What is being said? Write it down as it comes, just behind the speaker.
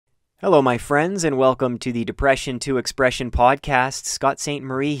Hello, my friends, and welcome to the Depression to Expression podcast. Ste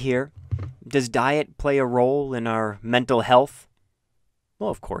Marie here. Does diet play a role in our mental health? Well,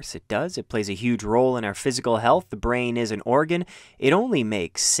 of course it does. It plays a huge role in our physical health. The brain is an organ. It only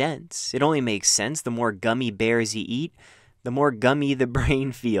makes sense. It only makes sense the more gummy bears you eat, the more gummy the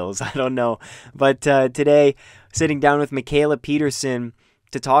brain feels. I don't know. But today, sitting down with Mikhaila Peterson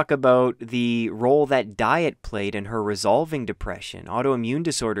to talk about the role that diet played in her resolving depression, autoimmune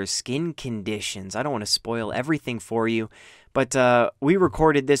disorders, skin conditions. I don't want to spoil everything for you, but we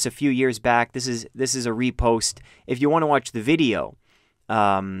recorded this a few years back. This is a repost. If you want to watch the video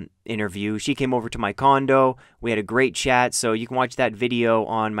interview, she came over to my condo. We had a great chat, so you can watch that video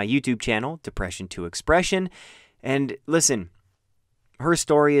on my YouTube channel, Depression to Expression. And listen, her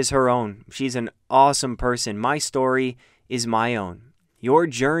story is her own. She's an awesome person. My story is my own. Your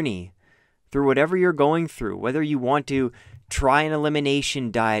journey through whatever you're going through, whether you want to try an elimination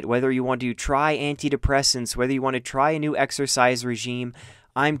diet, whether you want to try antidepressants, whether you want to try a new exercise regime,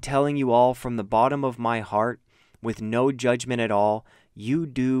 I'm telling you all from the bottom of my heart, with no judgment at all, you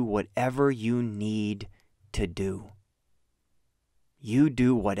do whatever you need to do. You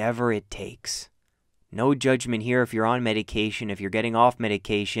do whatever it takes. No judgment here if you're on medication, if you're getting off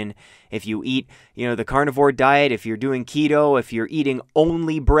medication, if you eat, the carnivore diet, if you're doing keto, if you're eating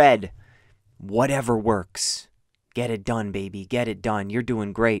only bread, whatever works. Get it done, baby. Get it done. You're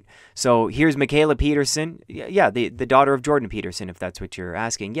doing great. So here's Mikhaila Peterson. Yeah, the daughter of Jordan Peterson, if that's what you're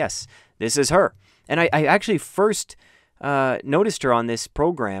asking. Yes, this is her. And I actually first noticed her on this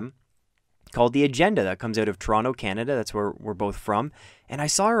program called The Agenda that comes out of Toronto, Canada. That's where we're both from. And I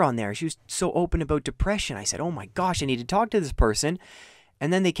saw her on there. She was so open about depression. I said, oh my gosh, I need to talk to this person.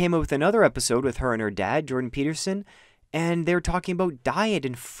 And then they came up with another episode with her and her dad, Jordan Peterson, and they were talking about diet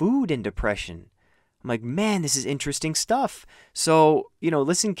and food and depression. I'm like, man, this is interesting stuff. So,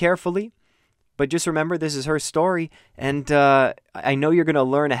 listen carefully, but just remember this is her story. And I know you're going to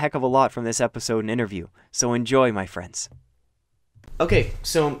learn a heck of a lot from this episode and interview. So enjoy, my friends. Okay,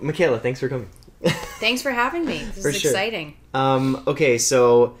 so Mikhaila, thanks for coming. Thanks for having me. This is exciting. Okay,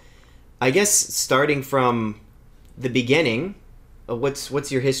 so I guess starting from the beginning,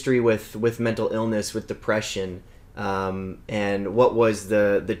 what's your history with mental illness, with depression, and what was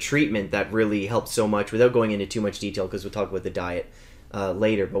the treatment that really helped so much? Without going into too much detail, because we'll talk about the diet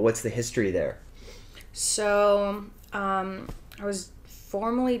later. But what's the history there? So I was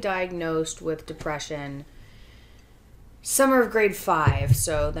formally diagnosed with depression summer of grade 5,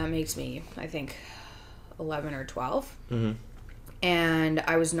 so that makes me, I think, 11 or 12. Mm-hmm. And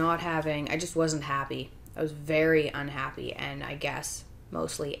I just wasn't happy. I was very unhappy and I guess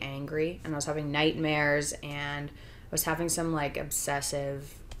mostly angry. And I was having nightmares and I was having some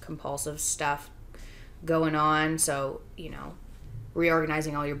obsessive compulsive stuff going on. So,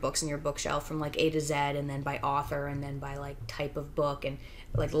 reorganizing all your books in your bookshelf from A to Z, and then by author, and then by type of book, and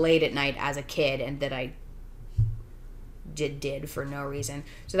late at night as a kid, and that I did for no reason.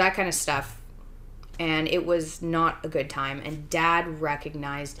 So that kind of stuff. And it was not a good time. And Dad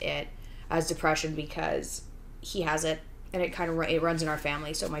recognized it as depression because he has it, and it runs in our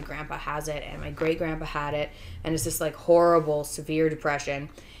family. So my grandpa has it, and my great grandpa had it, and it's this horrible, severe depression.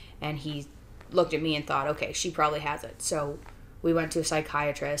 And he looked at me and thought, okay, she probably has it. So we went to a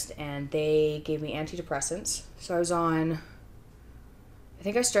psychiatrist, and they gave me antidepressants. So I was on, I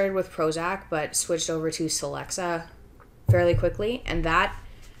think I started with Prozac, but switched over to Celexa fairly quickly, and that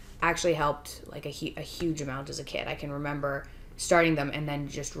actually helped a huge amount as a kid. I can remember starting them and then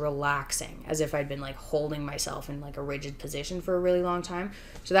just relaxing as if I'd been holding myself in a rigid position for a really long time.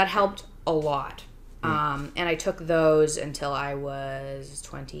 So that helped a lot. And I took those until I was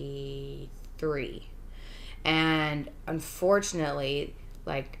 23. And unfortunately,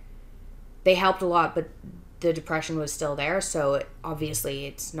 they helped a lot, but the depression was still there. So obviously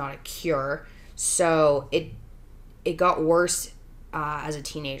it's not a cure. So it got worse as a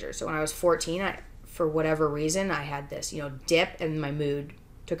teenager. So when I was 14, for whatever reason, I had this, dip, and my mood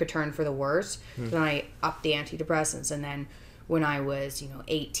took a turn for the worse. So then I upped the antidepressants. And then when I was,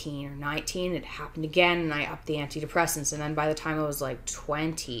 18 or 19, it happened again, and I upped the antidepressants. And then by the time I was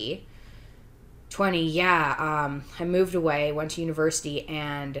 20, I moved away, went to university,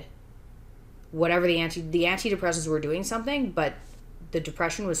 and whatever the antidepressants were doing something, but the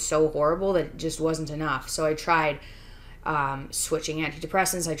depression was so horrible that it just wasn't enough. So I tried switching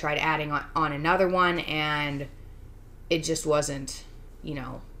antidepressants. I tried adding on another one, and it just wasn't,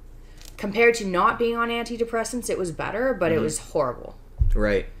 compared to not being on antidepressants, it was better, but it was horrible.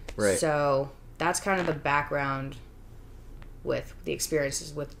 Right. So that's kind of the background with the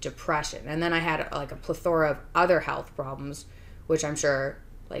experiences with depression. And then I had a plethora of other health problems, which I'm sure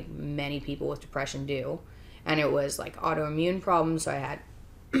like many people with depression do. And it was like autoimmune problems. So I had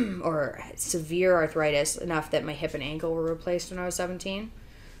or severe arthritis enough that my hip and ankle were replaced when I was 17.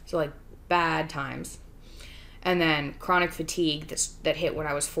 So like bad times. And then chronic fatigue that hit when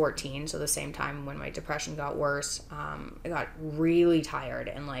I was 14. So the same time when my depression got worse. I got really tired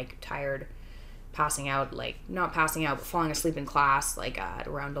and like tired passing out, like not passing out, but falling asleep in class like at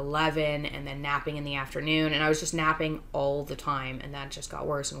around 11 and then napping in the afternoon. And I was just napping all the time. And that just got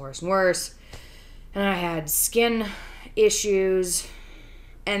worse and worse and worse. And I had skin issues.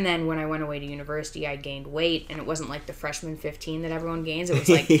 And then when I went away to university, I gained weight, and it wasn't like the freshman 15 that everyone gains. It was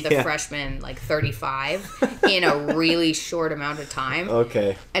like the freshman like 35 in a really short amount of time.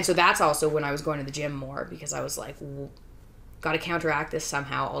 Okay. And so that's also when I was going to the gym more, because I was like, got to counteract this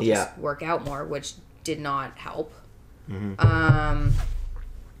somehow. I'll just work out more, which did not help. Mm-hmm.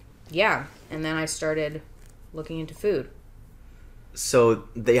 Yeah. And then I started looking into food. So,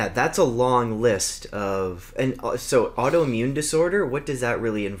 that's a long list of... And so, autoimmune disorder, what does that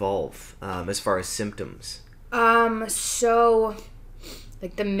really involve as far as symptoms? So,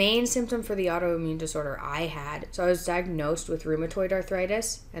 like, the main symptom for the autoimmune disorder I had... So, I was diagnosed with rheumatoid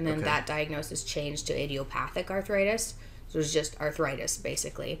arthritis, and then that diagnosis changed to idiopathic arthritis. So, it was just arthritis,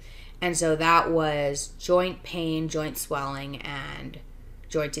 basically. And so, that was joint pain, joint swelling, and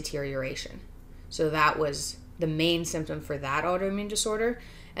joint deterioration. So, that was... the main symptom for that autoimmune disorder.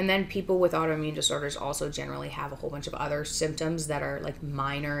 And then people with autoimmune disorders also generally have a whole bunch of other symptoms that are like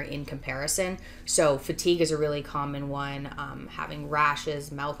minor in comparison. So fatigue is a really common one. Having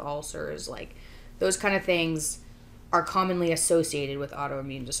rashes, mouth ulcers, like those kind of things are commonly associated with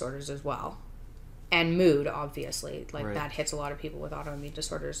autoimmune disorders as well. And mood, obviously, like that hits a lot of people with autoimmune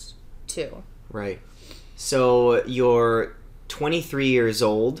disorders too. Right. So you're 23 years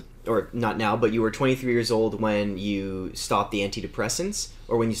old. Or not now, but you were 23 years old when you stopped the antidepressants,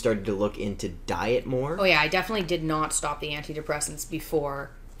 or when you started to look into diet more? Oh yeah, I definitely did not stop the antidepressants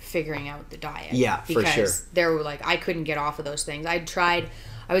before figuring out the diet. Yeah, for sure. Because there were like, I couldn't get off of those things. I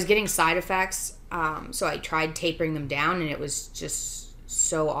was getting side effects, so I tried tapering them down, and it was just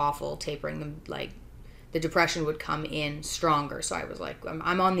so awful tapering them. Like, the depression would come in stronger, so I was like,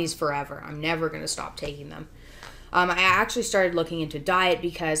 I'm on these forever. I'm never going to stop taking them. I actually started looking into diet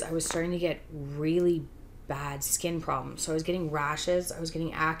because I was starting to get really bad skin problems. So I was getting rashes, I was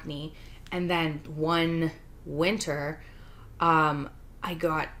getting acne, and then one winter, I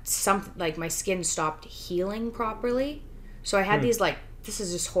got something, like my skin stopped healing properly. So I had these, like, this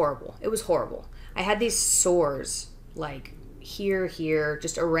is just horrible. It was horrible. I had these sores, like here,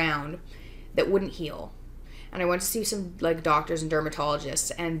 just around, that wouldn't heal. And I went to see some like doctors and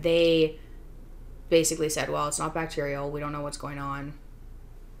dermatologists, and they basically said, well, it's not bacterial, we don't know what's going on.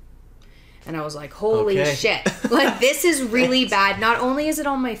 And I was like, holy shit, like this is really bad. Not only is it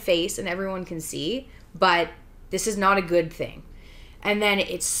on my face and everyone can see, but this is not a good thing. And then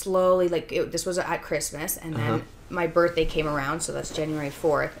it slowly, this was at Christmas, and then my birthday came around, so that's January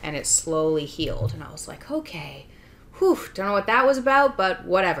 4th, and it slowly healed. And I was like, okay, don't know what that was about, but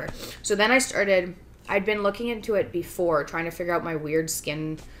whatever. So then I'd been looking into it before, trying to figure out my weird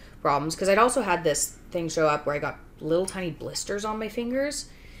skin problems, because I'd also had this thing show up where I got little tiny blisters on my fingers,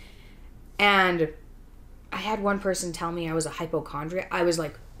 and I had one person tell me I was a hypochondriac. I was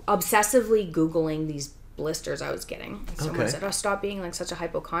like obsessively Googling these blisters I was getting. And someone said, oh, stop being like such a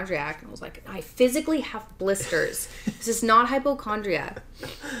hypochondriac. And I was like, I physically have blisters. This is not hypochondria.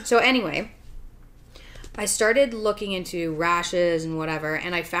 So anyway, I started looking into rashes and whatever,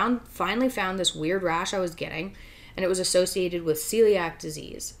 and I finally found this weird rash I was getting, and it was associated with celiac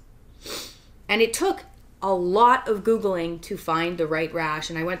disease. And it took a lot of Googling to find the right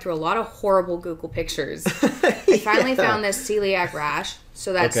rash, and I went through a lot of horrible Google pictures. I finally found this celiac rash.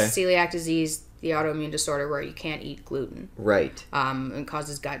 So that's celiac disease, the autoimmune disorder where you can't eat gluten. Right. And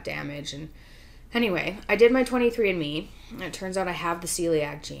causes gut damage. And anyway, I did my 23andMe, and it turns out I have the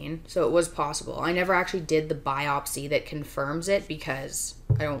celiac gene, so it was possible. I never actually did the biopsy that confirms it because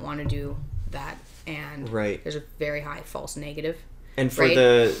I don't want to do that. And there's a very high false negative. And for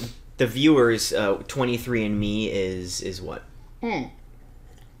the viewers, 23andMe is what?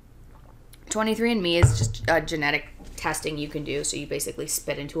 23andMe is just a genetic testing you can do. So you basically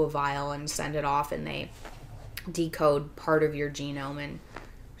spit into a vial and send it off, and they decode part of your genome and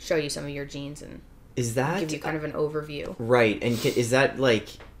show you some of your genes and give you kind of an overview. Right. And is that like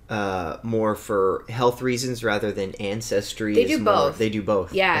more for health reasons rather than ancestry? They do both. They do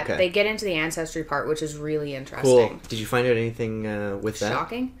both. Yeah, they get into the ancestry part, which is really interesting. Cool. Did you find out anything with that?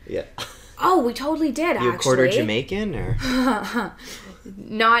 Shocking? Yeah. Oh, we totally did, actually. You a quarter Jamaican, or?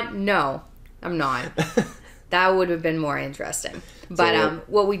 No, I'm not. That would have been more interesting. But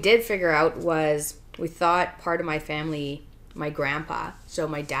what we did figure out was we thought part of my family, my grandpa, so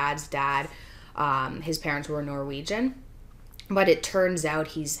my dad's dad, his parents were Norwegian, but it turns out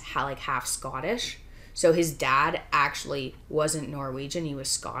he's half Scottish. So his dad actually wasn't Norwegian, he was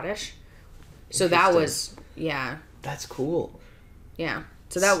Scottish. So that was, yeah. That's cool. Yeah.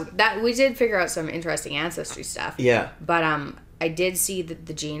 So that we did figure out some interesting ancestry stuff. Yeah. But I did see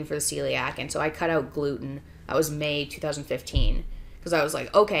the gene for the celiac, and so I cut out gluten. That was May 2015. Because I was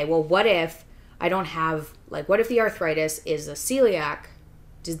like, okay, well, what if I don't have, what if the arthritis is the celiac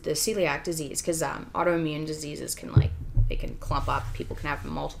disease? Because autoimmune diseases can, they can clump up. People can have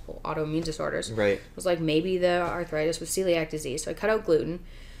multiple autoimmune disorders. Right. I was like, maybe the arthritis was celiac disease. So I cut out gluten.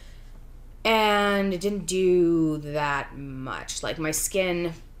 And it didn't do that much. My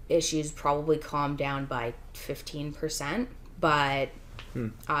skin issues probably calmed down by 15%, but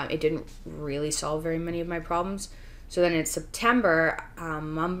it didn't really solve very many of my problems. So then in September,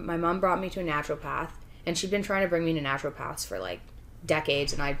 my mom brought me to a naturopath, and she'd been trying to bring me to naturopaths for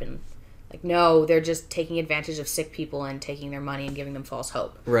decades, and I'd been like, no, they're just taking advantage of sick people and taking their money and giving them false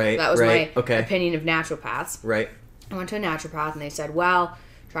hope. Right. So that was my opinion of naturopaths. Right. I went to a naturopath, and they said, well,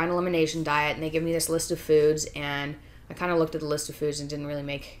 try an elimination diet, and they give me this list of foods, and I kind of looked at the list of foods and didn't really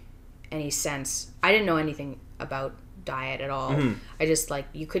make any sense. I didn't know anything about diet at all. I just,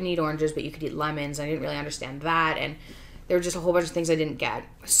 you couldn't eat oranges, but you could eat lemons. I didn't really understand that, and there were just a whole bunch of things I didn't get.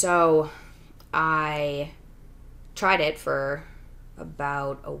 So I tried it for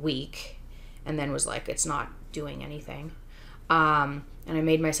about a week, and then was like, it's not doing anything. And I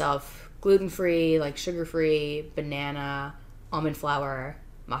made myself gluten-free, sugar-free, banana, almond flour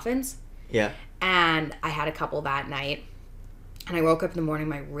muffins. Yeah. And I had a couple that night. And I woke up in the morning,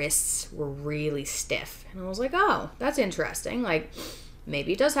 my wrists were really stiff. And I was like, oh, that's interesting.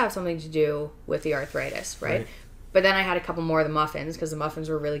 Maybe it does have something to do with the arthritis, right? But then I had a couple more of the muffins because the muffins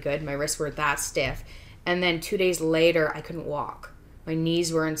were really good. My wrists were that stiff. And then 2 days later, I couldn't walk. My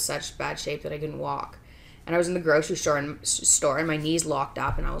knees were in such bad shape that I couldn't walk. And I was in the grocery store and my knees locked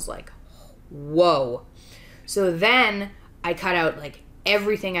up. And I was like, whoa. So then I cut out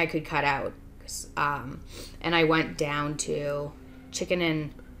everything I could cut out. And I went down to chicken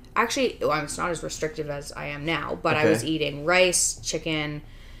and... Actually, it's not as restrictive as I am now, but I was eating rice, chicken,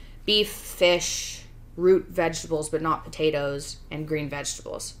 beef, fish, root vegetables, but not potatoes, and green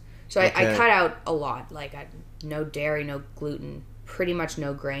vegetables. So I cut out a lot. No dairy, no gluten, pretty much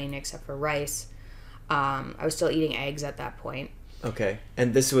no grain except for rice. I was still eating eggs at that point. Okay.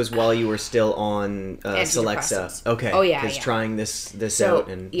 And this was while you were still on Celexa. Okay. Oh, yeah. Because trying this out.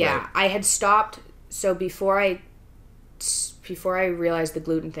 And yeah, right. I had stopped. So before I realized the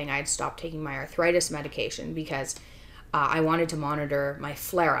gluten thing, I had stopped taking my arthritis medication because I wanted to monitor my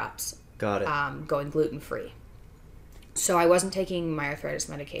flare-ups. Got it. Going gluten-free. So I wasn't taking my arthritis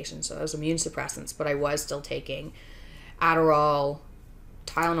medication, so those immune suppressants, but I was still taking Adderall,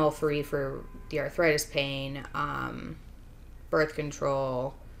 Tylenol-free for the arthritis pain, birth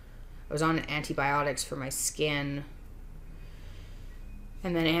control. I was on antibiotics for my skin,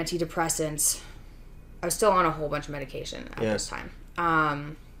 and then antidepressants. I was still on a whole bunch of medication at this time.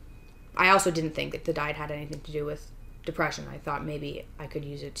 I also didn't think that the diet had anything to do with depression. I thought maybe I could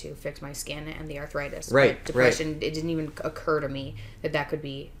use it to fix my skin and the arthritis. Right. But depression, it didn't even occur to me that could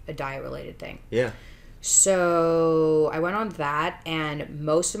be a diet-related thing. Yeah. So I went on that, and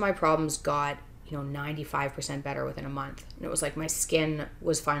most of my problems got 95% better within a month. And it was my skin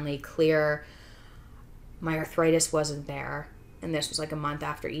was finally clear. My arthritis wasn't there. And this was a month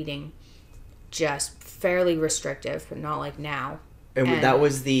after eating. Just fairly restrictive, but not like now. And that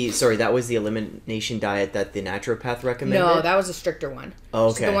was the elimination diet that the naturopath recommended? No, that was a stricter one. Oh,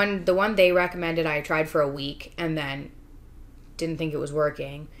 okay. So the one they recommended, I tried for a week and then didn't think it was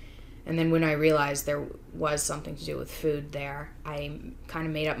working. And then when I realized there was something to do with food there, I kind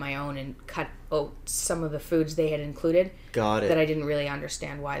of made up my own and cut out some of the foods they had included. Got it. That I didn't really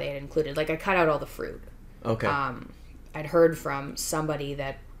understand why they had included. I cut out all the fruit. Okay. I'd heard from somebody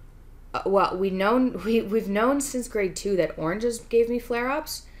that, we've known since grade 2 that oranges gave me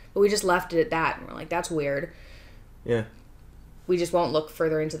flare-ups, but we just left it at that. And we're like, that's weird. Yeah. We just won't look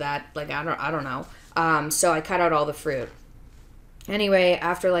further into that. I don't know. So I cut out all the fruit. Anyway,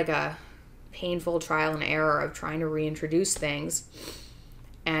 after a painful trial and error of trying to reintroduce things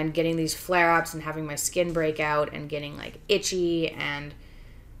and getting these flare-ups and having my skin break out and getting itchy and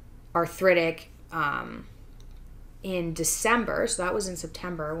arthritic, in December, so that was in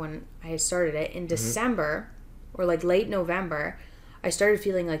September when I started it, in December or late November, I started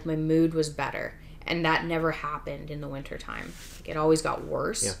feeling my mood was better, and that never happened in the wintertime. It always got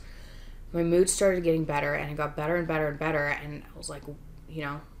worse. Yeah. my mood started getting better, and it got better and better and better, and I was like, you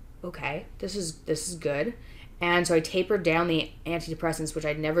know, okay, this is good. And so I tapered down the antidepressants, which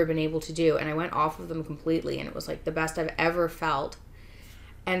I'd never been able to do, and I went off of them completely, and it was like the best I've ever felt.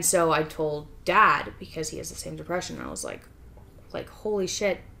 And so I told Dad, because he has the same depression, and I was like, holy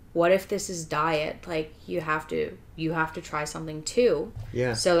shit, what if this is diet? Like, you have to try something too.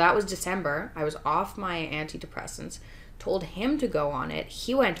 Yeah. So that was December. I was off my antidepressants, told him to go on it.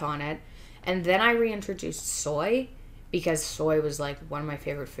 He went on it. And then I reintroduced soy, because soy was like one of my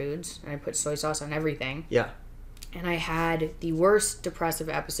favorite foods, and I put soy sauce on everything. Yeah. And I had the worst depressive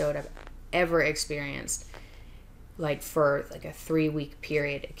episode I've ever experienced. Like, for like a 3-week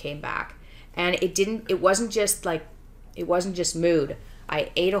period, it came back. And it wasn't just mood.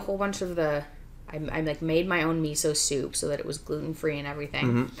 I ate a whole bunch of I like made my own miso soup so that it was gluten-free and everything.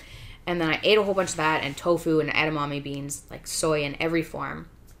 Mm-hmm. And then I ate a whole bunch of that, and tofu and edamame beans, like soy in every form.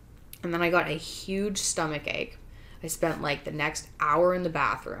 And then I got a huge stomach ache. I spent like the next hour in the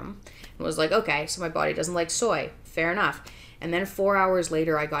bathroom and was like, okay, so my body doesn't like soy. Fair enough. And then 4 hours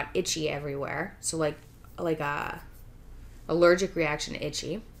later, I got itchy everywhere. So like a allergic reaction,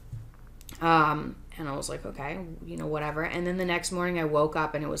 itchy. And I was like, okay, you know, whatever. And then the next morning I woke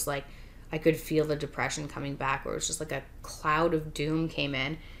up, and it was like I could feel the depression coming back, where it was just like a cloud of doom came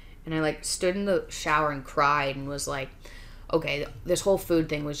in. And I like stood in the shower and cried and was like, okay, this whole food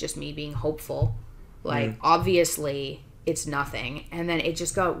thing was just me being hopeful. Like, obviously it's nothing. And then it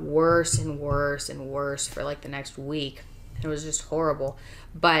just got worse and worse and worse for like the next week. And it was just horrible.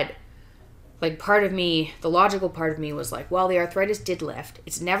 But like, part of me, the logical part of me was like, well, the arthritis did lift.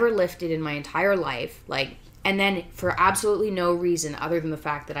 It's never lifted in my entire life. Like, and then for absolutely no reason other than the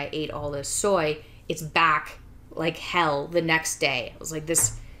fact that I ate all this soy, it's back like hell the next day. I was like,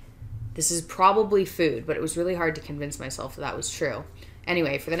 this is probably food, but it was really hard to convince myself that was true.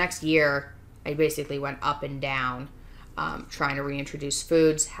 Anyway, for the next year, I basically went up and down, trying to reintroduce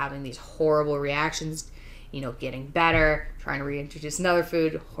foods, having these horrible reactions, you know, getting better, trying to reintroduce another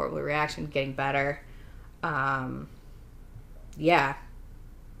food, horrible reaction, getting better. Yeah.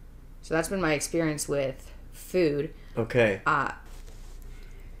 So that's been my experience with food. Okay.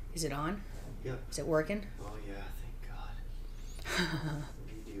 Is it on? Yeah. Is it working? Oh, yeah, thank God.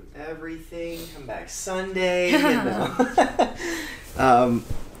 We do everything. Come back Sunday.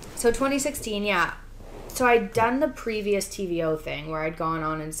 So 2016, yeah. So I'd done the previous TVO thing where I'd gone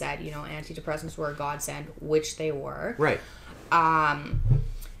on and said, you know, antidepressants were a godsend, which they were. Right. And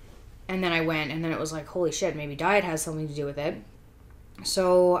then I went, and then it was like, holy shit, maybe diet has something to do with it.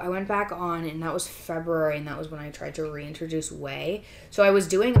 So I went back on, and that was February, and that was when I tried to reintroduce whey. So I was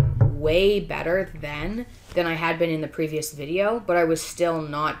doing way better then than I had been in the previous video, but I was still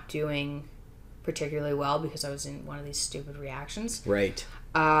not doing particularly well because I was in one of these stupid reactions. Right.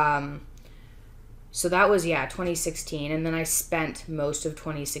 So that was, 2016. And then I spent most of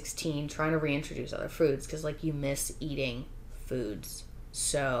 2016 trying to reintroduce other foods because, like, you miss eating foods.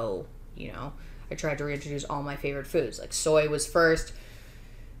 So, you know, I tried to reintroduce all my favorite foods. Like, soy was first,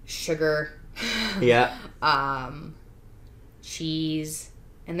 sugar. Yeah. Cheese.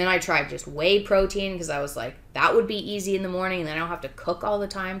 And then I tried just whey protein because I was like, that would be easy in the morning, and then I don't have to cook all the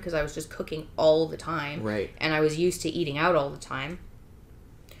time because I was just cooking all the time. Right. And I was used to eating out all the time.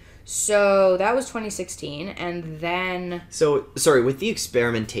 So that was 2016, and then... So, sorry, with the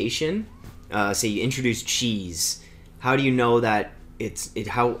experimentation, say you introduce cheese, how do you know that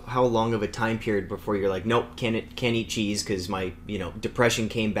how long of a time period before you're like, nope, can't eat cheese because my, you know, depression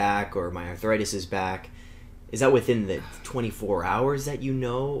came back or my arthritis is back? Is that within the 24 hours that you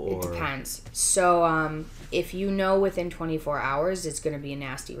know? Or? It depends. So if you know within 24 hours, it's going to be a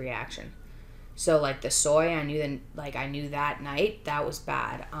nasty reaction. So, like, the soy, I knew that night, that was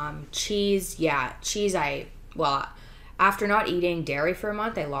bad. Cheese, after not eating dairy for a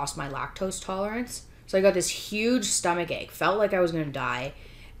month, I lost my lactose tolerance. So I got this huge stomach ache, felt like I was going to die.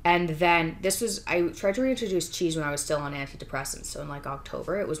 And then I tried to reintroduce cheese when I was still on antidepressants. So in, like,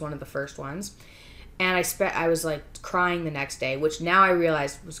 October, it was one of the first ones. And I was, like, crying the next day, which now I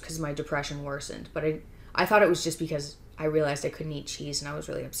realized was because my depression worsened. But I thought it was just because I realized I couldn't eat cheese, and I was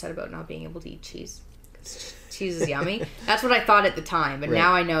really upset about not being able to eat cheese. Cheese is yummy. That's what I thought at the time, but right.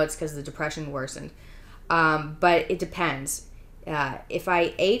 Now I know it's because the depression worsened. But it depends. If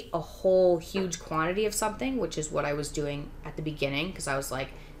I ate a whole huge quantity of something, which is what I was doing at the beginning, because I was like,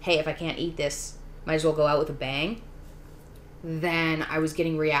 hey, if I can't eat this, might as well go out with a bang, then I was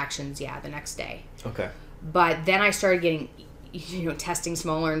getting reactions, the next day. Okay. But then I started getting, testing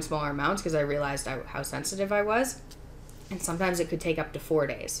smaller and smaller amounts because I realized how sensitive I was. And sometimes it could take up to 4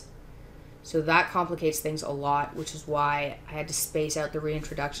 days. So that complicates things a lot, which is why I had to space out the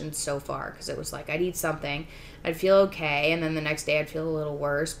reintroduction so far, because it was like I'd eat something, I'd feel okay, and then the next day I'd feel a little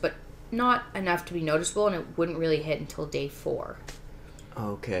worse, but not enough to be noticeable, and it wouldn't really hit until day 4.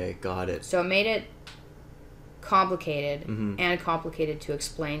 Okay, got it. So it made it complicated, and complicated to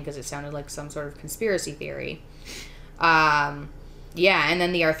explain because it sounded like some sort of conspiracy theory. Yeah, and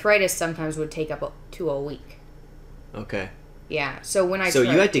then the arthritis sometimes would take up to a week. Okay. Yeah, so when I So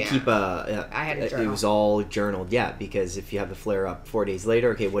you had to yeah, keep I had a journal. It was all journaled, yeah, because if you have a flare up 4 days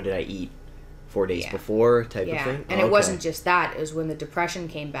later, okay, what did I eat 4 days before type of thing? And it wasn't just that. It was when the depression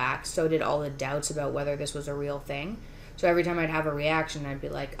came back, so did all the doubts about whether this was a real thing. So every time I'd have a reaction, I'd be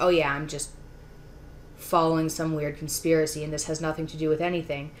like, oh yeah, I'm just following some weird conspiracy and this has nothing to do with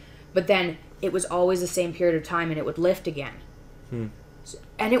anything. But then it was always the same period of time and it would lift again.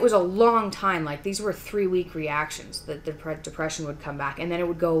 And it was a long time. Like, these were 3-week reactions that the depression would come back, and then it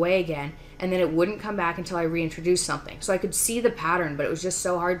would go away again, and then it wouldn't come back until I reintroduced something. So I could see the pattern, but it was just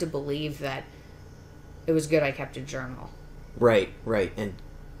so hard to believe that it was good I kept a journal. Right. And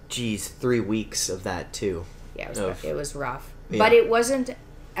geez, 3 weeks of that too. Yeah, it was rough. Yeah. But it wasn't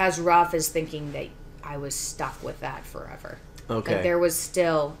as rough as thinking that I was stuck with that forever. Okay. Like, there was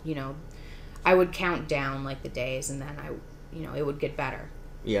still, I would count down like the days, and then it would get better.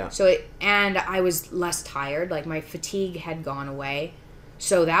 Yeah. So and I was less tired. Like, my fatigue had gone away,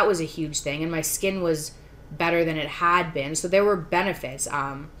 so that was a huge thing. And my skin was better than it had been. So there were benefits.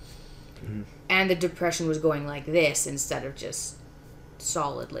 And the depression was going like this instead of just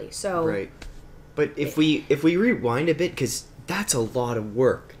solidly. So right. But if we rewind a bit, because that's a lot of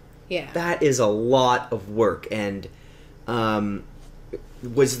work. Yeah. That is a lot of work. And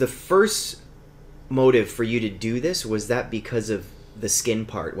was the first motive for you to do this, was that because of the skin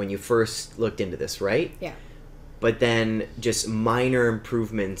part when you first looked into this, right? Yeah. But then just minor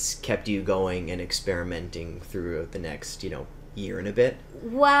improvements kept you going and experimenting through the next, year and a bit?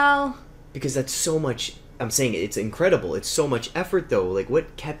 Well, because that's so much. I'm saying it's incredible. It's so much effort, though. Like,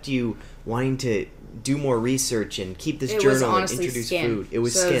 what kept you wanting to do more research and keep this journal and introduce skin. food? It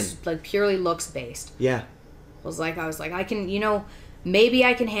was so skin. It was like purely looks based. Yeah. I was like, I can, maybe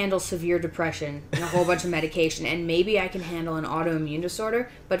I can handle severe depression and a whole bunch of medication, and maybe I can handle an autoimmune disorder,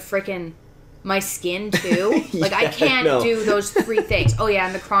 but frickin' my skin too. Like, I can't do those 3 things. Oh yeah,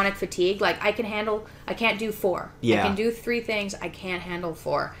 and the chronic fatigue. Like, I can't do 4. Yeah. I can do 3 things. I can't handle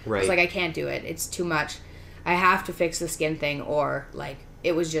 4. Right. It's like, I can't do it. It's too much. I have to fix the skin thing, or like,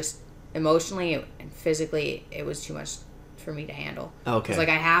 it was just emotionally and physically, it was too much for me to handle. Okay. It's like,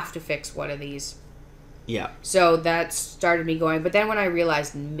 I have to fix one of these. Yeah. So that started me going. But then when I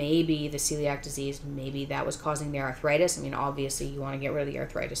realized maybe the celiac disease, maybe that was causing the arthritis. I mean, obviously you want to get rid of the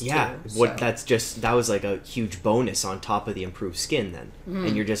arthritis too. Yeah. That was like a huge bonus on top of the improved skin then.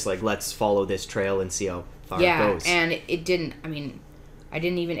 And you're just like, let's follow this trail and see how far it goes. Yeah, and it didn't, I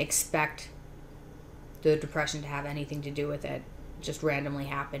didn't even expect the depression to have anything to do with it. It just randomly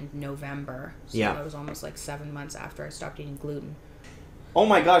happened in November. So that was almost like 7 months after I stopped eating gluten. Oh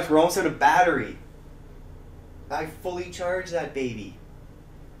my gosh, we're almost out of battery. I fully charged that baby.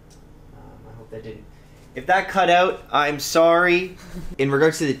 I hope that didn't. If that cut out, I'm sorry. In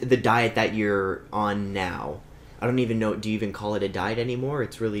regards to the diet that you're on now, I don't even know, do you even call it a diet anymore?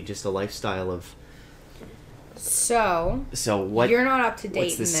 It's really just a lifestyle of... So what? You're not up to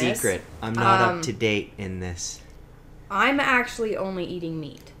date what's the in this. secret? I'm not up to date in this. I'm actually only eating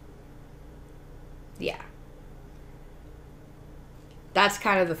meat. Yeah. That's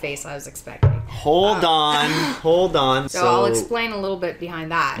kind of the face I was expecting. Hold on. So I'll explain a little bit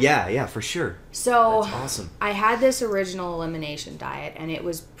behind that. Yeah, for sure. So that's awesome. I had this original elimination diet, and it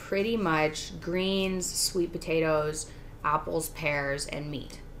was pretty much greens, sweet potatoes, apples, pears, and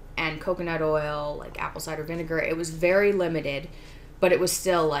meat. And coconut oil, like apple cider vinegar. It was very limited, but it was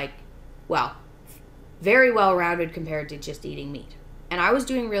still very well-rounded compared to just eating meat. And I was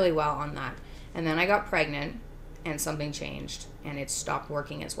doing really well on that. And then I got pregnant, and something changed, and it stopped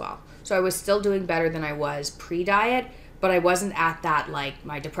working as well. So I was still doing better than I was pre-diet, but I wasn't at that, like,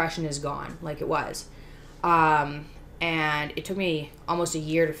 my depression is gone, like it was. And it took me almost a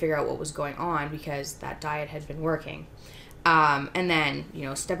year to figure out what was going on because that diet had been working. And then,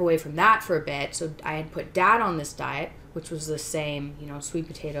 step away from that for a bit. So I had put Dad on this diet, which was the same, sweet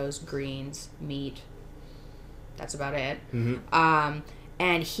potatoes, greens, meat. That's about it. Mm-hmm.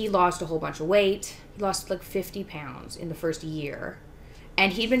 And he lost a whole bunch of weight. He lost like 50 pounds in the first year.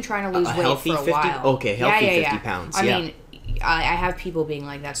 And he'd been trying to lose weight for a while. Okay, healthy 50 pounds. I mean, I have people being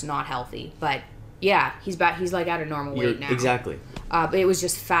like, that's not healthy. But yeah, he's back. He's like at a normal weight now. Exactly. But it was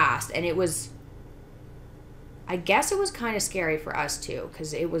just fast. And I guess it was kind of scary for us too,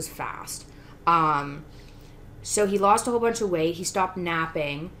 because it was fast. So he lost a whole bunch of weight. He stopped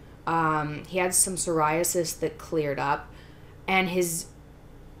napping. He had some psoriasis that cleared up. And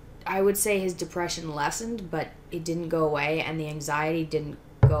I would say his depression lessened, but it didn't go away. And the anxiety didn't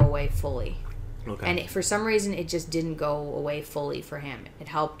go away fully. Okay. And for some reason, it just didn't go away fully for him. It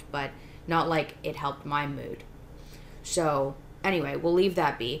helped, but not like it helped my mood. So anyway, we'll leave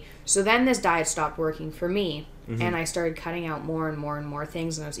that be. So then this diet stopped working for me. And I started cutting out more and more and more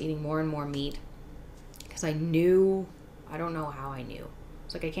things. And I was eating more and more meat. Because I knew, I don't know how I knew.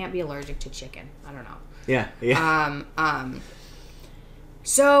 It's like I can't be allergic to chicken. I don't know. Yeah.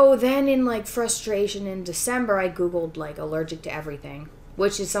 So then in like frustration in December, I Googled like allergic to everything,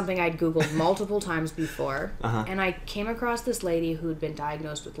 which is something I'd Googled multiple times before. And I came across this lady who'd been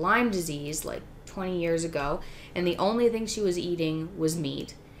diagnosed with Lyme disease like 20 years ago. And the only thing she was eating was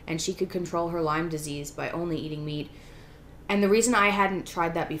meat. And she could control her Lyme disease by only eating meat. And the reason I hadn't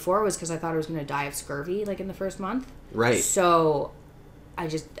tried that before was because I thought I was going to die of scurvy like in the first month. Right. So I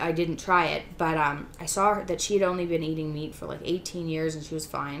didn't try it. But I saw that she had only been eating meat for like 18 years and she was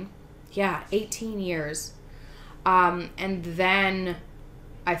fine. Yeah, 18 years. And then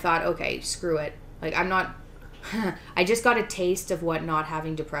I thought, okay, screw it. Like I'm not, I just got a taste of what not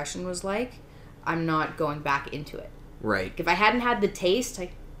having depression was like. I'm not going back into it. Right. If I hadn't had the taste,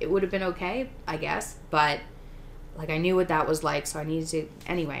 it would have been okay, I guess. But like I knew what that was like, so I needed to.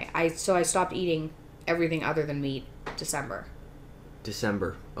 Anyway, I stopped eating everything other than meat. December.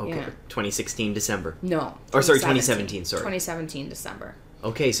 Okay. Yeah. 2016 December. No. Or sorry, 2017. Sorry. 2017 December.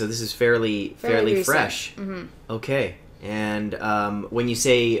 Okay, so this is fairly fresh. Okay, and when you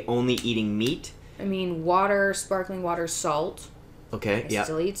say only eating meat, I mean water, sparkling water, salt. Okay. I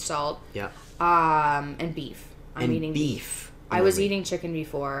still eat salt. Yeah. And beef. I'm eating beef. I was eating chicken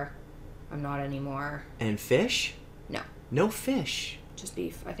before. I'm not anymore. And fish? No. No fish. Just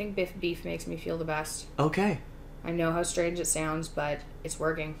beef. I think beef makes me feel the best. Okay. I know how strange it sounds, but it's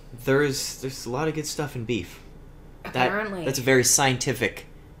working. There's a lot of good stuff in beef. Apparently. That's a very scientific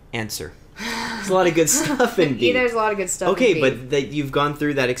answer. There's a lot of good stuff in beef. There's a lot of good stuff in beef. But that you've gone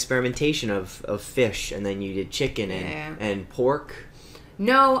through that experimentation of fish, and then you did chicken and pork.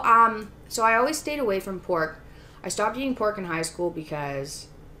 No, so I always stayed away from pork. I stopped eating pork in high school because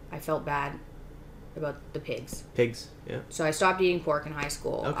I felt bad about the pigs. Pigs, yeah. So I stopped eating pork in high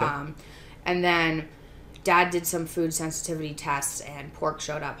school. Okay. And then Dad did some food sensitivity tests, and pork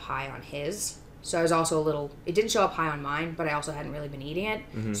showed up high on his. So I was also it didn't show up high on mine, but I also hadn't really been eating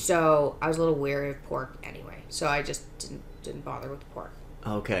it. So I was a little wary of pork anyway. So I just didn't bother with the pork.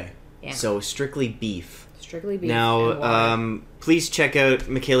 Okay. Yeah. So strictly beef. Strictly beef. Now, please check out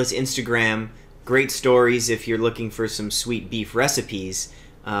Mikhaila's Instagram. Great stories if you're looking for some sweet beef recipes.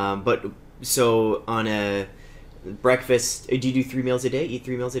 But so on a breakfast, do you do 3 meals a day? Eat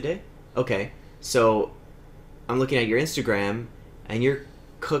 3 meals a day? Okay. So I'm looking at your Instagram, and you're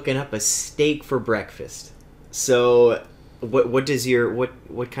cooking up a steak for breakfast. So what does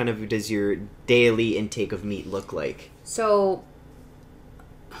your daily intake of meat look like? So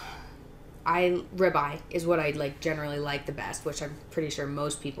ribeye is what I generally like the best, which I'm pretty sure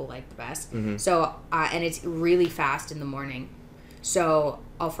most people like the best. So and it's really fast in the morning, so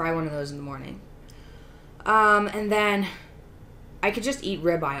I'll fry one of those in the morning. And then I could just eat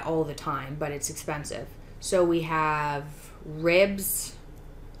ribeye all the time, but it's expensive. So we have ribs,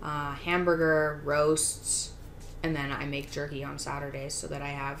 hamburger, roasts, and then I make jerky on Saturdays so that I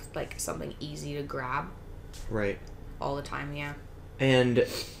have something easy to grab. Right. All the time, yeah. And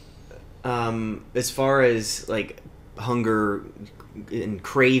as far as hunger and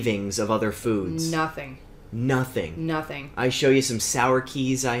cravings of other foods, Nothing. I show you some sour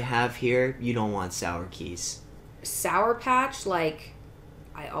keys I have here. You don't want sour keys. Sour Patch,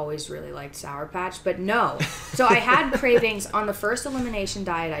 I always really liked Sour Patch, but no. So I had cravings on the first elimination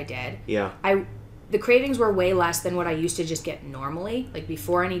diet I did. Yeah. The cravings were way less than what I used to just get normally.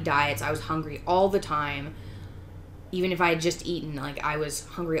 Before any diets, I was hungry all the time. Even if I had just eaten, I was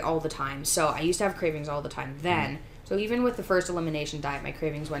hungry all the time. So I used to have cravings all the time then. So even with the first elimination diet, my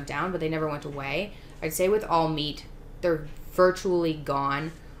cravings went down, but they never went away. I'd say with all meat, they're virtually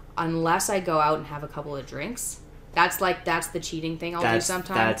gone unless I go out and have a couple of drinks. That's the cheating thing I'll do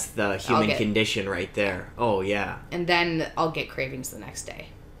sometimes. That's the human condition right there. Oh, yeah. And then I'll get cravings the next day.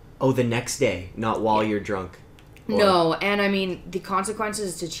 Oh, the next day, not while you're drunk. No, and I mean, the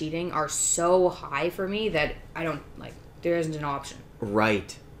consequences to cheating are so high for me that I don't, there isn't an option.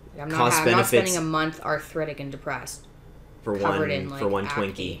 Right. I'm not spending a month arthritic and depressed. For one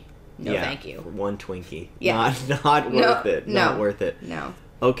Twinkie. No, thank you. For one Twinkie. Yeah. Not worth it. No. Not worth it. No.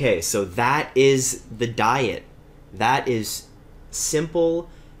 Okay, so that is the diet. That is simple,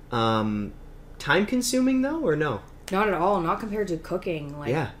 time consuming though, or no? Not at all. Not compared to cooking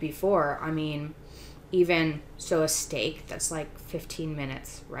before. I mean, even so, a steak that's like 15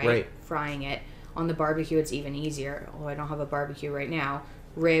 minutes, right? Right. Frying it on the barbecue, it's even easier. Although I don't have a barbecue right now.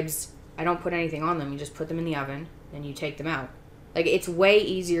 Ribs, I don't put anything on them. You just put them in the oven, then you take them out. Like, it's way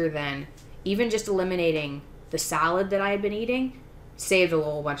easier than even just eliminating the salad that I had been eating. Saved a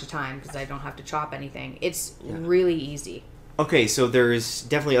whole bunch of time because I don't have to chop anything. It's really easy. Okay, so there's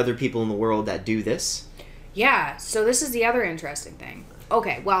definitely other people in the world that do this. Yeah, so this is the other interesting thing.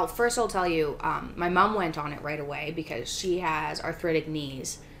 Okay, well, first I'll tell you, my mom went on it right away because she has arthritic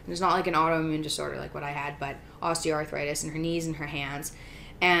knees. And it's not like an autoimmune disorder like what I had, but osteoarthritis in her knees and her hands.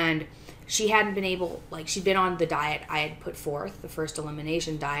 And she hadn't been able, like, she'd been on the diet I had put forth, the first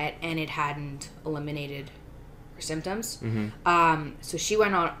elimination diet, and it hadn't eliminated her symptoms. So she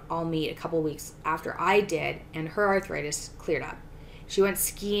went on all meat a couple weeks after I did, and her arthritis cleared up. She went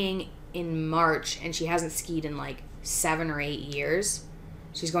skiing in March, and she hasn't skied in like 7 or 8 years.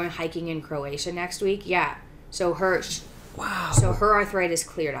 She's going hiking in Croatia next week. Yeah. So her arthritis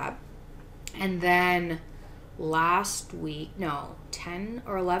cleared up. And then last week, 10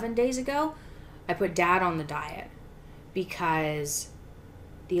 or 11 days ago, I put Dad on the diet because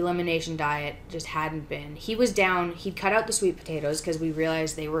the elimination diet just hadn't been. He was down. He'd cut out the sweet potatoes because we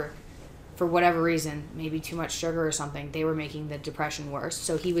realized they were, for whatever reason, maybe too much sugar or something, they were making the depression worse.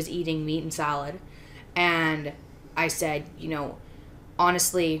 So he was eating meat and salad. And I said,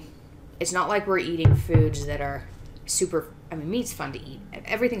 honestly, it's not like we're eating foods that are super, I mean, meat's fun to eat.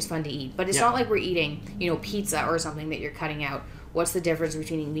 Everything's fun to eat. But it's not like we're eating, pizza or something that you're cutting out. What's the difference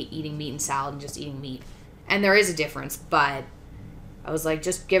between eating meat and salad and just eating meat? And there is a difference, but I was like,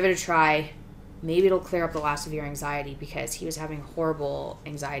 just give it a try. Maybe it'll clear up the last of your anxiety, because he was having horrible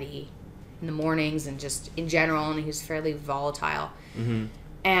anxiety in the mornings and just in general, and he was fairly volatile.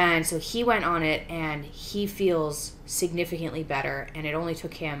 And so he went on it, and he feels significantly better, and it only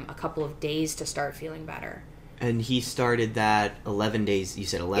took him a couple of days to start feeling better. And he started that 11 days, you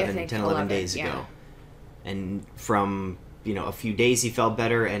said 11 days ago. And from, a few days he felt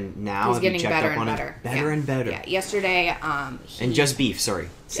better, and now he's have getting you checked better up on and it? better. And better. Yeah, yesterday, and just beef, sorry.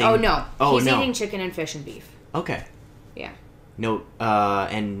 He's eating chicken and fish and beef. Okay. Yeah. No,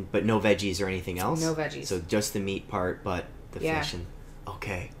 but no veggies or anything else? No veggies. So just the meat part, but the fish and...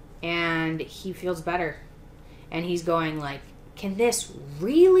 Okay. And he feels better. And he's going like, can this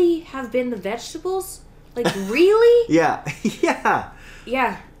really have been the vegetables? Like, really? Yeah.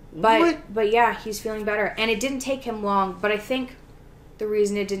 Yeah. But yeah, he's feeling better. And it didn't take him long, but I think the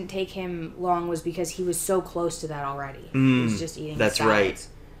reason it didn't take him long was because he was so close to that already. He was just eating that's salads. Right.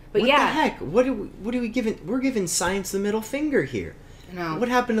 But what yeah. the heck? What are we giving? We're giving science the middle finger here. No. What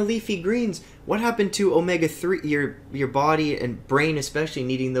happened to leafy greens? What happened to omega-3? Your body and brain especially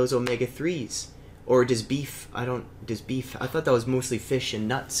needing those omega-3s. Or does beef? I thought that was mostly fish and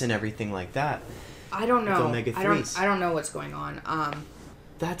nuts and everything like that. I don't know. Omega-3s. I don't know what's going on.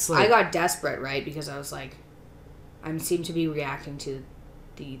 That's like, I got desperate, right? Because I was like, I seem to be reacting to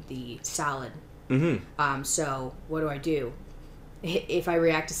the salad. So what do? If I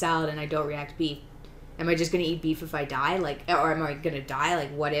react to salad and I don't react to beef, am I just going to eat beef if I die? Like, or am I going to die? Like,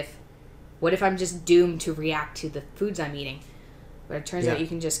 what if I'm just doomed to react to the foods I'm eating? But it turns out you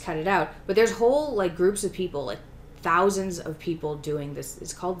can just cut it out. But there's whole, like, groups of people, like thousands of people doing this.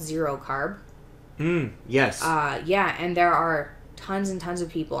 It's called zero carb. Yes. Yeah, and there are tons and tons of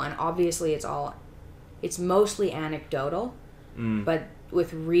people, and obviously it's mostly anecdotal, but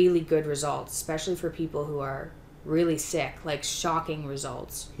with really good results, especially for people who are really sick, like shocking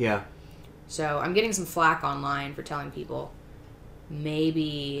results. Yeah. So I'm getting some flack online for telling people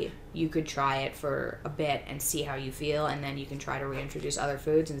maybe you could try it for a bit and see how you feel, and then you can try to reintroduce other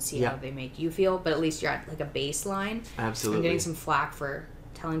foods and see how they make you feel, but at least you're at like a baseline. Absolutely. I'm getting some flack for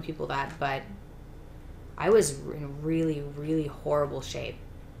telling people that, but I was in really, really horrible shape.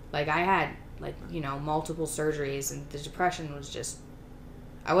 Like, I had, like, multiple surgeries, and the depression was just,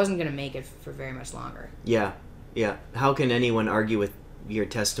 I wasn't going to make it for very much longer. Yeah. How can anyone argue with your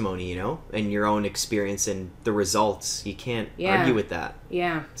testimony, and your own experience and the results? You can't argue with that.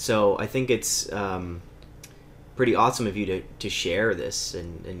 Yeah. So I think it's pretty awesome of you to share this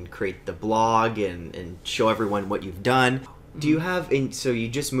and create the blog and show everyone what you've done. Do you have, so you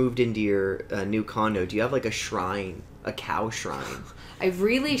just moved into your new condo, do you have like a shrine, a cow shrine? I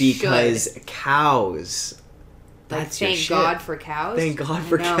really because cows, that's your shit. Thank God for cows. Thank God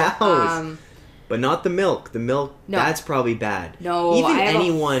for cows. But not the milk. The milk, that's probably bad. No, even I have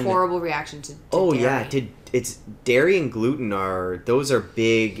anyone, a horrible reaction to dairy. Yeah, it's dairy and gluten those are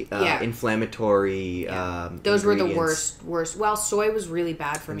big inflammatory Those were the worst. Well, soy was really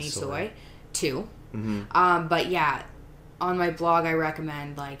bad for me, soy. 2. Mm-hmm. But yeah, on my blog, I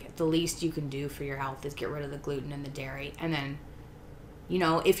recommend, like, the least you can do for your health is get rid of the gluten and the dairy. And then, you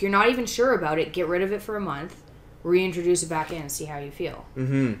know, if you're not even sure about it, get rid of it for a month, reintroduce it back in and see how you feel.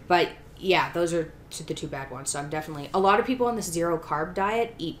 Mm-hmm. But yeah, those are the 2 bad ones. So I'm definitely, a lot of people on this 0 carb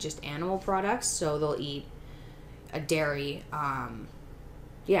diet eat just animal products. So they'll eat a dairy,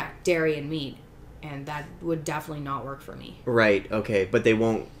 dairy and meat. And that would definitely not work for me. Right. Okay. But they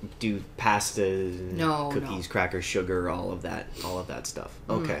won't do pasta, cookies, No. crackers, sugar, all of that stuff.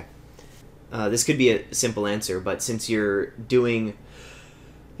 Okay. This could be a simple answer, but since you're doing,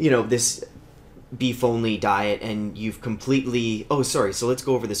 this beef-only diet and you've completely... Oh, sorry. So let's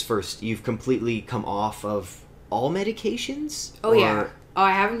go over this first. You've completely come off of all medications? Oh, yeah. Oh,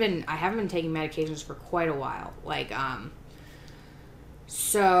 I haven't been taking medications for quite a while. Like,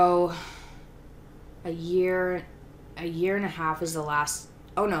 so... A year and a half is the last...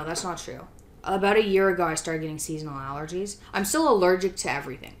 Oh, no, that's not true. About a year ago, I started getting seasonal allergies. I'm still allergic to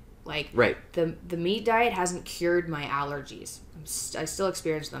everything. Like, right. The meat diet hasn't cured my allergies. I still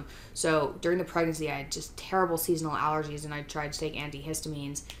experience them. So, during the pregnancy, I had just terrible seasonal allergies, and I tried to take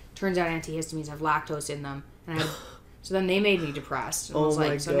antihistamines. Turns out antihistamines have lactose in them. And so then they made me depressed. And I was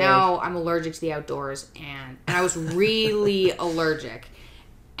like, so now I'm allergic to the outdoors, and I was really allergic.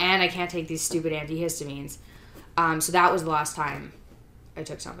 And I can't take these stupid antihistamines. So that was the last time I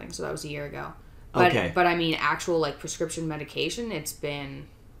took something. So that was a year ago. But I mean, actual like prescription medication, it's been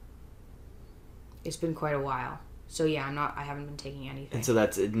quite a while. So yeah, I haven't been taking anything. And so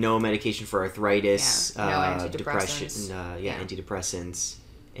that's no medication for arthritis, no antidepressants. depression, antidepressants.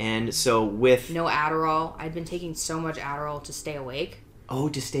 And so with... No Adderall. I'd been taking so much Adderall to stay awake. Oh,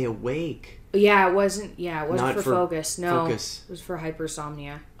 to stay awake. Yeah, it wasn't Not for focus. No, focus. It was for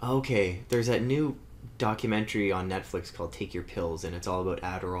hypersomnia. Okay, there's that new documentary on Netflix called Take Your Pills, and it's all about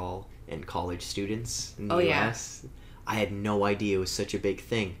Adderall and college students in the US. I had no idea it was such a big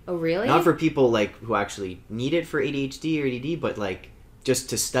thing. Oh, really? Not for people like who actually need it for ADHD or ADD, but like just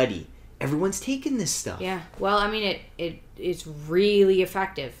to study. Everyone's taking this stuff. Yeah. Well, I mean, it's really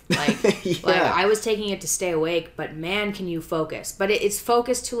effective. Like, like I was taking it to stay awake, but man, can you focus? But it's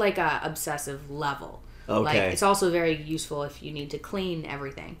focused to like a obsessive level. Okay. Like, it's also very useful if you need to clean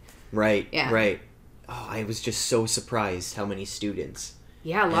everything. Right. Yeah. Right. Oh, I was just so surprised how many students.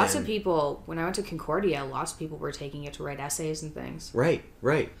 Yeah, lots of people. When I went to Concordia, lots of people were taking it to write essays and things. Right.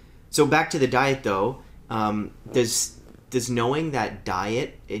 Right. So back to the diet, though. Does knowing that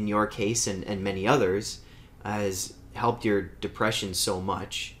diet, in your case and many others, has helped your depression so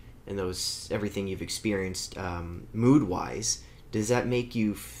much and everything you've experienced mood-wise, does that make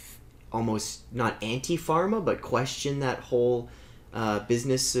you almost not anti-pharma, but question that whole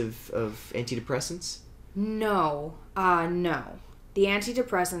business of antidepressants? No. No. The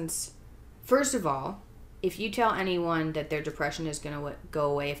antidepressants, first of all, if you tell anyone that their depression is going to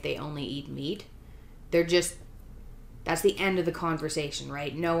go away if they only eat meat, that's the end of the conversation,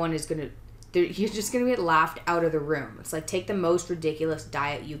 right? No one is going to... You're just going to get laughed out of the room. It's like, take the most ridiculous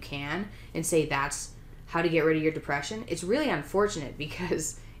diet you can and say that's how to get rid of your depression. It's really unfortunate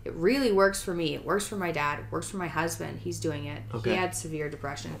because it really works for me. It works for my dad. It works for my husband. He's doing it. Okay. He had severe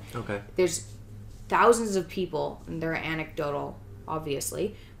depression. Okay. There's thousands of people, and they're anecdotal,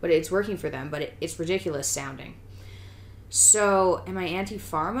 obviously, but it's working for them, but it's ridiculous sounding. So, am I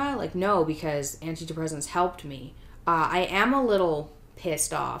anti-pharma? Like, no, because antidepressants helped me. I am a little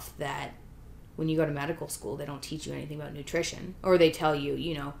pissed off that when you go to medical school, they don't teach you anything about nutrition. Or they tell you,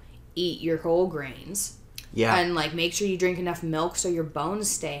 eat your whole grains. Yeah. And, like, make sure you drink enough milk so your bones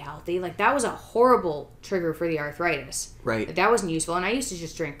stay healthy. Like, that was a horrible trigger for the arthritis. Right. Like, that wasn't useful. And I used to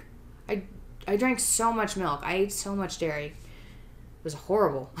just drink... I drank so much milk. I ate so much dairy. It was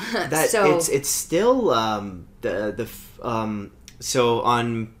horrible. It's still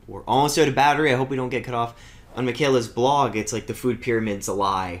so we're almost out of battery. I hope we don't get cut off. On Mikhaila's blog, it's like the food pyramid's a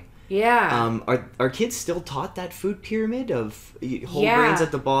lie. Yeah. Are kids still taught that food pyramid of whole grains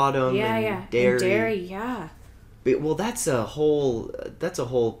at the bottom and dairy? And dairy, yeah. Well, that's a whole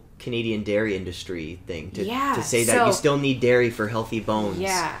Canadian dairy industry thing to say that you still need dairy for healthy bones.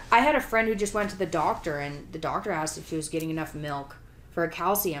 Yeah. I had a friend who just went to the doctor, and the doctor asked if she was getting enough milk for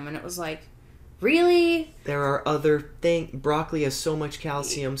calcium, and it was like, really? There are other things. Broccoli has so much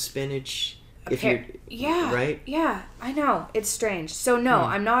calcium, spinach... Right? Yeah, I know. It's strange. So, no,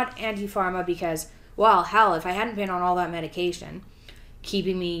 I'm not anti-pharma because, well, hell, if I hadn't been on all that medication,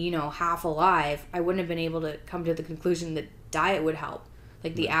 keeping me, half alive, I wouldn't have been able to come to the conclusion that diet would help.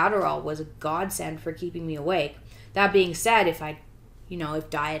 Like, the Adderall was a godsend for keeping me awake. That being said, if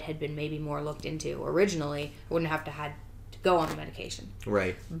diet had been maybe more looked into originally, I wouldn't have to go on the medication.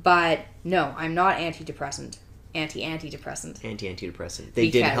 Right. But no, I'm not antidepressant. Antidepressant. They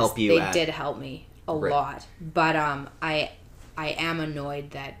did help you. They did help me a lot. But I am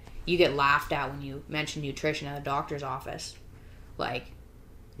annoyed that you get laughed at when you mention nutrition at a doctor's office. Like,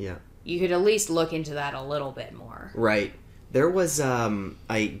 yeah, you could at least look into that a little bit more. Right. There was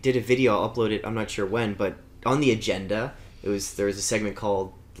I did a video, I'll upload it, I'm not sure when, but on the agenda, there was a segment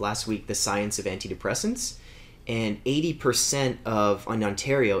called last week, The Science of Antidepressants, and 80% of, in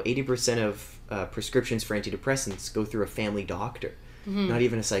Ontario, 80% of prescriptions for antidepressants go through a family doctor, not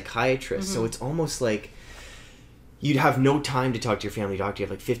even a psychiatrist. So it's almost like you'd have no time to talk to your family doctor. You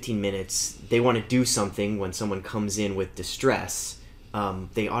have like 15 minutes. They want to do something when someone comes in with distress.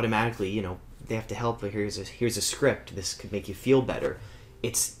 They automatically, they have to help. Here's a script. This could make you feel better.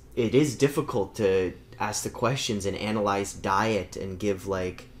 It is difficult to ask the questions and analyze diet and give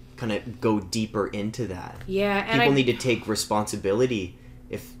kind of go deeper into that. Yeah, and people need to take responsibility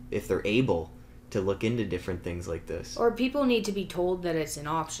if they're able to look into different things like this. Or people need to be told that it's an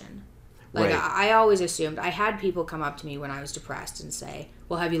option. Right. I always assumed, I had people come up to me when I was depressed and say,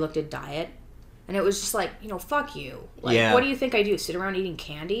 well, have you looked at diet? And it was just like, fuck you. What do you think I do? Sit around eating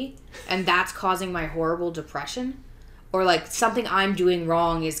candy? And that's causing my horrible depression? Or something I'm doing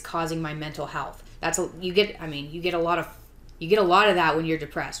wrong is causing my mental health. You get a lot of that when you're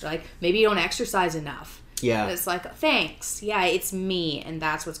depressed. Or maybe you don't exercise enough. Yeah. And it's like, thanks. Yeah, it's me, and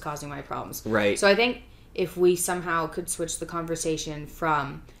that's what's causing my problems. Right. So I think if we somehow could switch the conversation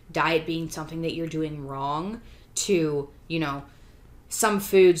from diet being something that you're doing wrong to, some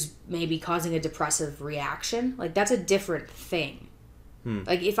foods maybe causing a depressive reaction, that's a different thing.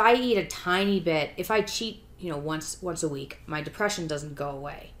 If I eat a tiny bit, if I cheat, once a week, my depression doesn't go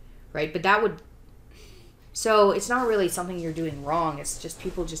away, right? But that would... So it's not really something you're doing wrong. It's just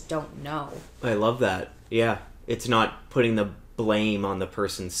people just don't know. I love that. Yeah. It's not putting the blame on the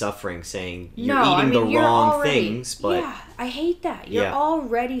person suffering, saying you're eating wrong things. But yeah, I hate that. You're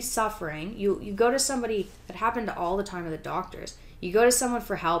already suffering. You go to somebody, that happened all the time at the doctors. You go to someone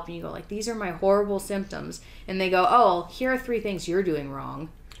for help and you go these are my horrible symptoms. And they go, oh, here are 3 things you're doing wrong.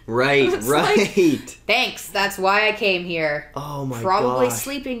 Right, right. Thanks. That's why I came here. Oh my god. Probably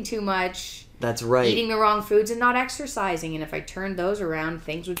sleeping too much. That's right. Eating the wrong foods and not exercising. And if I turned those around,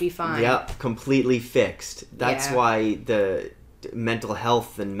 things would be fine. Yep, completely fixed. That's why the mental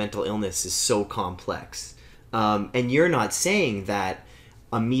health and mental illness is so complex. And you're not saying that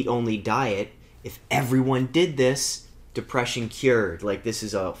a meat-only diet, if everyone did this, depression cured, this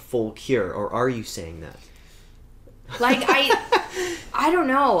is a full cure, or are you saying that? I don't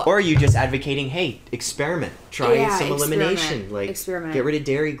know. Or are you just advocating, hey, experiment, try some elimination, experiment. Get rid of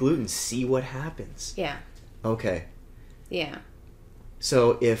dairy, gluten, see what happens. Yeah. Okay. Yeah.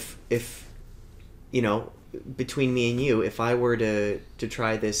 So if between me and you, if I were to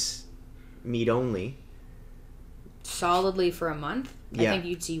try this meat only solidly for a month, I think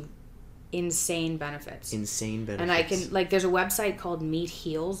you'd see insane benefits. And I can, there's a website called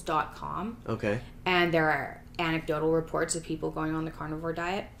meatheals.com. Okay. And there are anecdotal reports of people going on the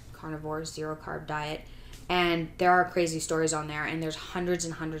carnivore zero carb diet. And there are crazy stories on there, and there's hundreds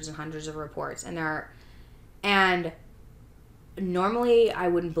and hundreds and hundreds of reports. And normally I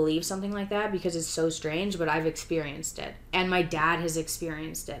wouldn't believe something like that because it's so strange, but I've experienced it. And my dad has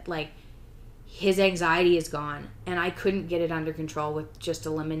experienced it. His anxiety is gone, and I couldn't get it under control with just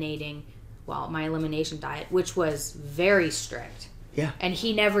eliminating, my elimination diet, which was very strict. Yeah. And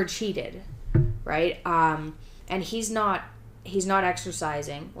he never cheated, right? And he's not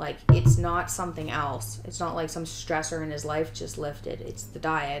exercising. It's not something else. It's not some stressor in his life just lifted. It's the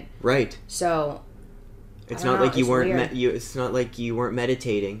diet. Right. So it's not like you weren't it's not like you weren't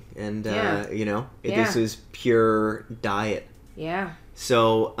meditating and this is pure diet. Yeah.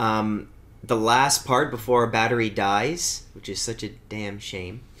 So the last part before our battery dies, which is such a damn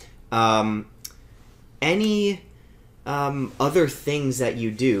shame. Any other things that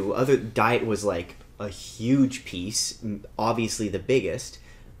you do? Other diet was a huge piece, obviously the biggest,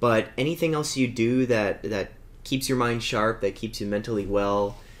 but anything else you do that keeps your mind sharp, that keeps you mentally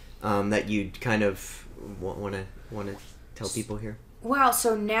well, that you kind of want to tell people here? Well,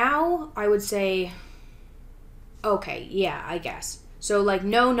 so now I would say, okay, yeah, I guess. So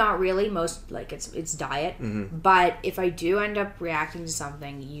no, not really. Most it's diet. Mm-hmm. But if I do end up reacting to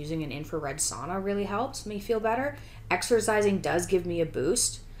something, using an infrared sauna really helps me feel better. Exercising does give me a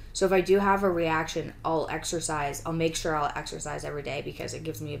boost. So if I do have a reaction, I'll exercise. I'll make sure I'll exercise every day because it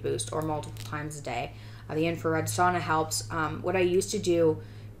gives me a boost, or multiple times a day. The infrared sauna helps. What I used to do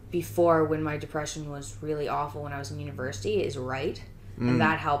before, when my depression was really awful when I was in university, is write. And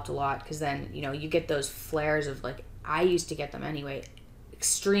that helped a lot because then, you get those flares of I used to get them anyway,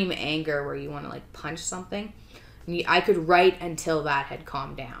 extreme anger where you want to like punch something. I could write until that had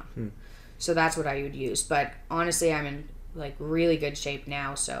calmed down. So that's what I would use. But honestly, I'm in like really good shape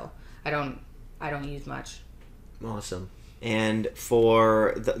now, so I don't use much. Awesome. And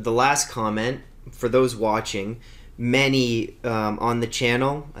for the last comment, for those watching, many on the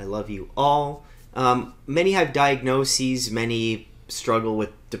channel, I love you all. Many have diagnoses, many struggle with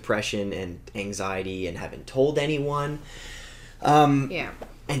depression and anxiety and haven't told anyone. Yeah.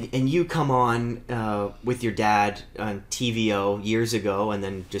 And you come on with your dad on TVO years ago, and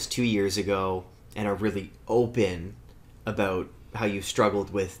then just 2 years ago, and are really open about how you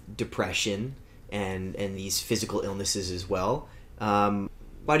struggled with depression and these physical illnesses as well.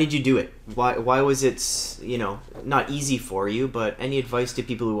 Why did you do it? Why was it, not easy for you, but any advice to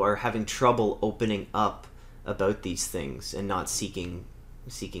people who are having trouble opening up about these things and not seeking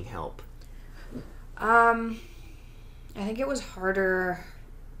help? I think it was harder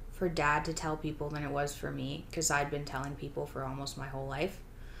for Dad to tell people than it was for me, because I'd been telling people for almost my whole life.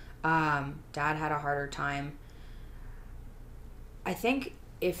 Dad had a harder time. I think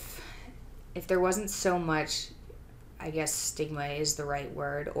if there wasn't so much, I guess stigma is the right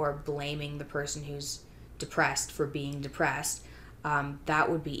word, or blaming the person who's depressed for being depressed,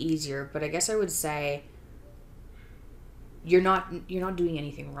 that would be easier. But I guess I would say you're not doing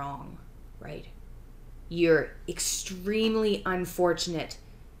anything wrong, right? You're extremely unfortunate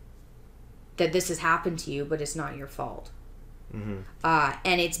that this has happened to you, but it's not your fault. Mm-hmm.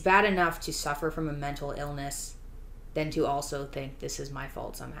 And it's bad enough to suffer from a mental illness than to also think this is my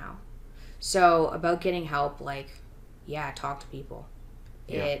fault somehow. So about getting help, talk to people.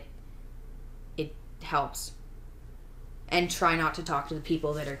 Yeah. It helps. And try not to talk to the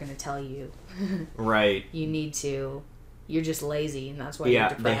people that are going to tell you. Right. You need to. You're just lazy, and that's why you're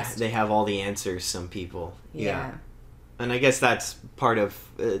depressed. They have all the answers, some people. Yeah. And I guess that's part of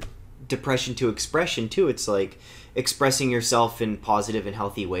depression to expression, too. It's like expressing yourself in positive and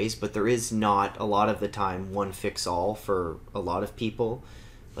healthy ways, but there is not, a lot of the time, one fix-all for a lot of people.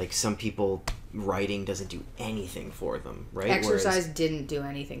 Like, some people, writing doesn't do anything for them, right? Exercise didn't do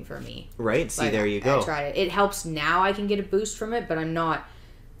anything for me. Right? See, there you go. I tried it. It helps now. I can get a boost from it, but I'm not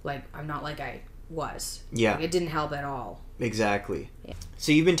like I was. Yeah. It didn't help at all. Exactly. Yeah.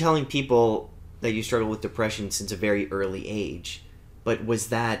 So you've been telling people that you struggle with depression since a very early age, but was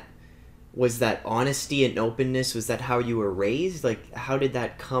that honesty and openness, was that how you were raised? Like, how did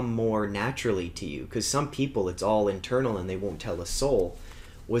that come more naturally to you? Because some people, it's all internal and they won't tell a soul.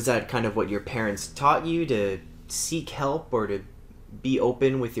 Was that kind of what your parents taught you, to seek help or to be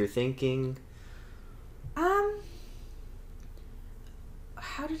open with your thinking?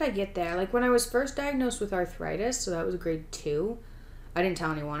 How did I get there? Like, when I was first diagnosed with arthritis, so that was grade 2, I didn't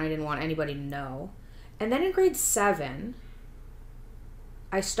tell anyone. I didn't want anybody to know. And then in grade 7,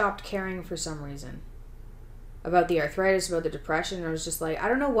 I stopped caring for some reason about the arthritis, about the depression. I was just like, I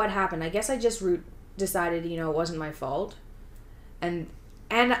don't know what happened. I guess I just decided, it wasn't my fault. And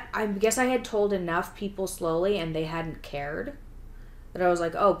I guess I had told enough people slowly and they hadn't cared, that I was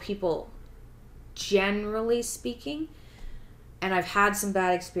like, oh, people, generally speaking, and I've had some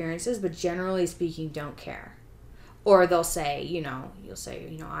bad experiences, but generally speaking, don't care. Or they'll say, you'll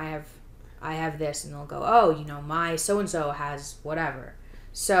say, I have this, and they'll go, oh, my so-and-so has whatever.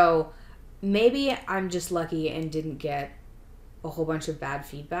 So maybe I'm just lucky and didn't get a whole bunch of bad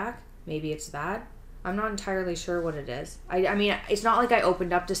feedback. Maybe it's that. I'm not entirely sure what it is. I mean, it's not like I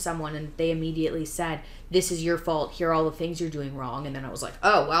opened up to someone and they immediately said, this is your fault, here are all the things you're doing wrong. And then I was like,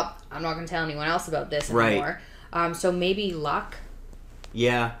 oh, well, I'm not going to tell anyone else about this anymore. Right. So maybe luck.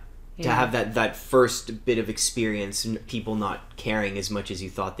 Yeah. To have that first bit of experience and people not caring as much as you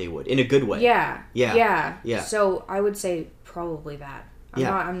thought they would. In a good way. Yeah. So I would say probably that.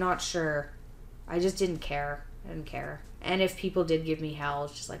 I'm not sure. I just didn't care. I didn't care. And if people did give me hell,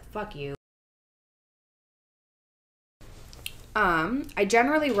 it's just like, fuck you. I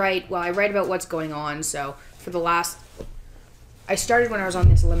generally write about what's going on. So I started when I was on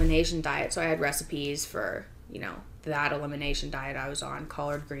this elimination diet. So I had recipes for, that elimination diet I was on,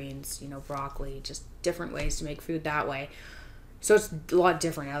 collard greens, broccoli, just different ways to make food that way. So it's a lot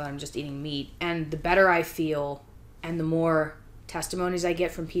different now that I'm just eating meat. And the better I feel and the more testimonies I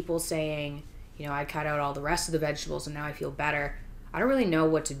get from people saying, I cut out all the rest of the vegetables and now I feel better. I don't really know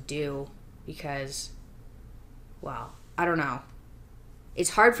what to do because, I don't know.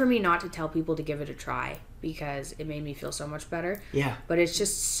 It's hard for me not to tell people to give it a try because it made me feel so much better. Yeah. But it's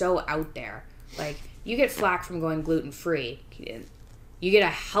just so out there. Like, you get flack from going gluten-free. You get a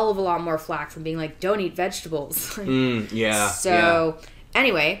hell of a lot more flack from being like, don't eat vegetables. Yeah. So,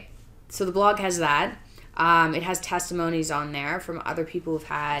 anyway, so the blog has that. It has testimonies on there from other people who've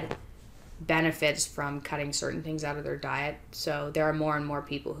had benefits from cutting certain things out of their diet. So there are more and more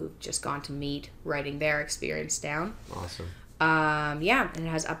people who've just gone to meet writing their experience down. Awesome. Yeah, and it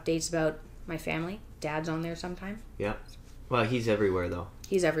has updates about my family. Dad's on there sometime. Yeah. Well, he's everywhere though.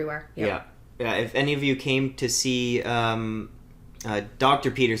 He's everywhere. Yep. Yeah. If any of you came to see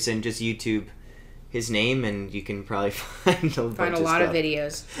Dr. Peterson, just YouTube his name and you can probably find a lot of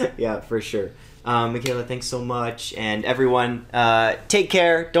videos. Yeah, for sure. Mikhaila, thanks so much. And everyone, take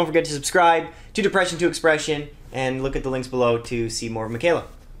care. Don't forget to subscribe to Depression to Expression and look at the links below to see more of Mikhaila.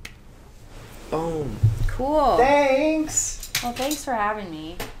 Boom. Cool. Thanks. Well, thanks for having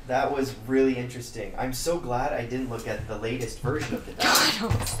me. That was really interesting. I'm so glad I didn't look at the latest version of the diet. I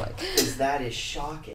was like... Because that is shocking.